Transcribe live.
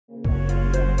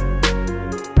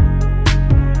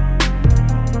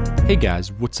Hey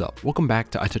guys, what's up? Welcome back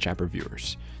to iTouch App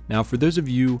Reviewers. Now, for those of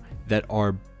you that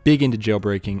are big into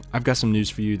jailbreaking, I've got some news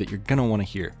for you that you're gonna wanna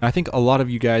hear. I think a lot of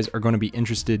you guys are gonna be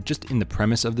interested just in the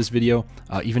premise of this video,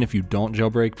 even if you don't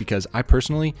jailbreak, because I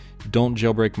personally don't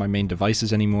jailbreak my main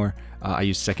devices anymore. I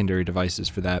use secondary devices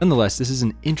for that. Nonetheless, this is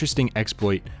an interesting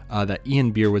exploit that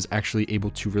Ian Beer was actually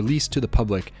able to release to the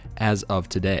public as of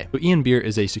today. So Ian Beer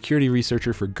is a security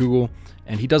researcher for Google,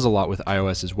 and he does a lot with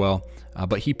iOS as well,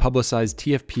 but he publicized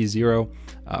TFP0,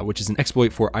 which is an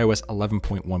exploit for iOS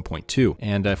 11.1.2.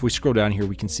 And if we scroll down here,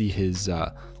 we can see his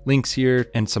links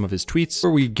here and some of his tweets.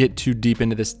 Before we get too deep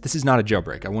into this, this is not a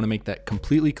jailbreak. I want to make that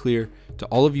completely clear to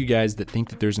all of you guys that think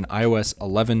that there's an iOS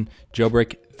 11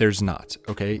 jailbreak. There's not,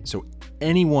 okay? So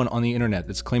anyone on the internet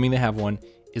that's claiming they have one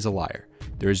is a liar.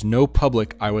 There is no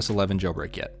public iOS 11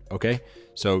 jailbreak yet, okay?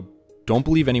 So don't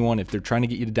believe anyone. If they're trying to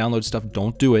get you to download stuff,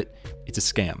 don't do it. It's a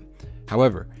scam.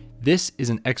 However, this is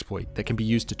an exploit that can be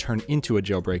used to turn into a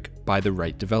jailbreak by the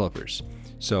right developers.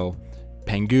 So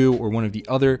Pengu or one of the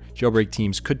other jailbreak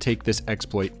teams could take this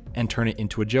exploit and turn it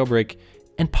into a jailbreak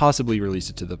and possibly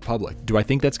release it to the public. Do I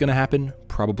think that's going to happen?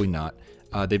 Probably not.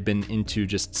 They've been into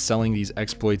just selling these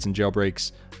exploits and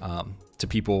jailbreaks to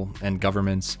people and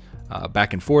governments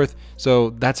back and forth.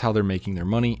 So that's how they're making their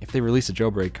money. If they release a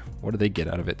jailbreak, what do they get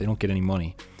out of it? They don't get any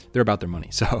money. They're about their money.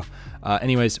 So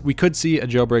anyways, we could see a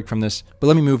jailbreak from this, but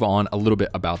let me move on a little bit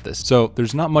about this. So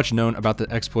there's not much known about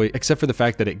the exploit except for the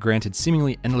fact that it granted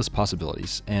seemingly endless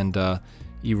possibilities. And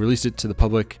he released it to the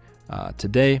public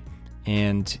today.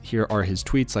 And here are his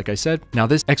tweets, like I said. Now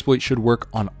this exploit should work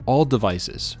on all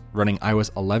devices running iOS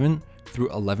 11 through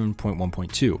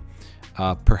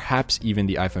 11.1.2, perhaps even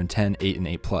the iPhone 10, 8, and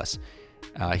 8 Plus.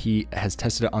 He has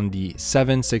tested it on the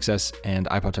 7, 6S, and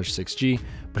iPod Touch 6G,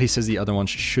 but he says the other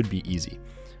ones should be easy.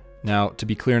 Now, to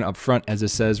be clear and upfront, as it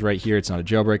says right here, it's not a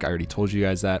jailbreak. I already told you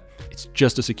guys that. It's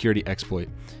just a security exploit,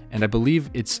 and I believe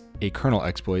it's a kernel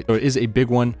exploit. So it is a big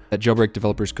one that jailbreak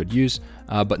developers could use,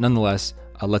 but nonetheless,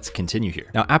 let's continue here.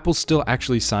 Now, Apple still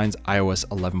actually signs iOS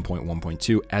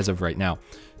 11.1.2 as of right now.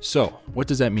 So what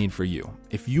does that mean for you?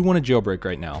 If you want to jailbreak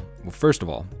right now, well, first of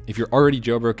all, if you're already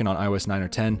jailbroken on iOS 9 or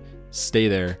 10, stay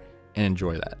there and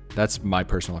enjoy that. That's my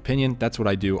personal opinion. That's what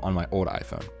I do on my old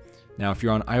iPhone. Now, if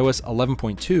you're on iOS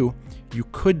 11.2, you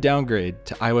could downgrade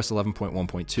to iOS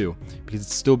 11.1.2 because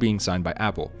it's still being signed by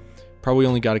Apple. Probably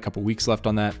only got a couple weeks left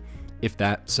on that, if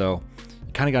that. So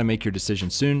you kind of got to make your decision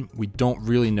soon. We don't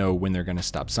really know when they're going to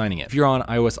stop signing it. If you're on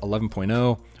iOS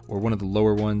 11.0 or one of the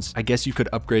lower ones, I guess you could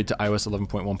upgrade to iOS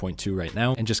 11.1.2 right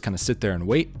now and just kind of sit there and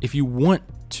wait. If you want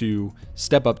to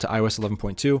step up to iOS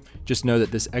 11.2, just know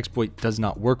that this exploit does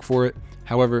not work for it.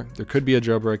 However, there could be a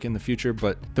jailbreak in the future,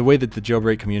 but the way that the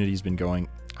jailbreak community has been going,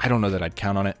 I don't know that I'd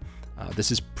count on it.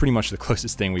 This is pretty much the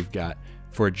closest thing we've got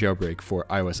for a jailbreak for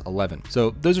iOS 11.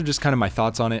 So those are just kind of my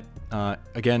thoughts on it.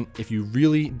 Again, if you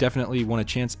really definitely want a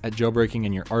chance at jailbreaking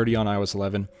and you're already on iOS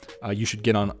 11, you should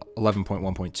get on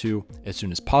 11.1.2 as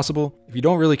soon as possible. If you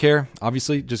don't really care,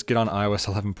 obviously just get on iOS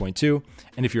 11.2.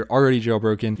 And if you're already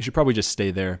jailbroken, you should probably just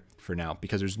stay there for now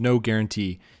because there's no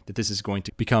guarantee that this is going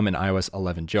to become an iOS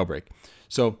 11 jailbreak.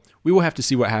 So we will have to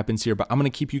see what happens here, but I'm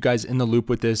going to keep you guys in the loop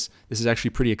with this. This is actually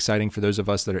pretty exciting for those of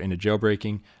us that are into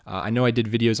jailbreaking. I know I did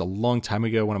videos a long time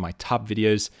ago. One of my top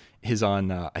videos is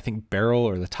on, I think, Barrel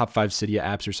or the top 5 Cydia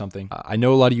apps or something. I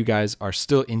know a lot of you guys are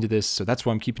still into this, so that's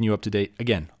why I'm keeping you up to date.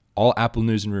 Again, all Apple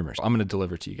news and rumors I'm going to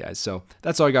deliver to you guys. So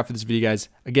that's all I got for this video, guys.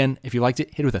 Again, if you liked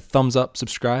it, hit it with a thumbs up,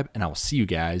 subscribe, and I will see you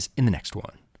guys in the next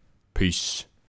one. Peace.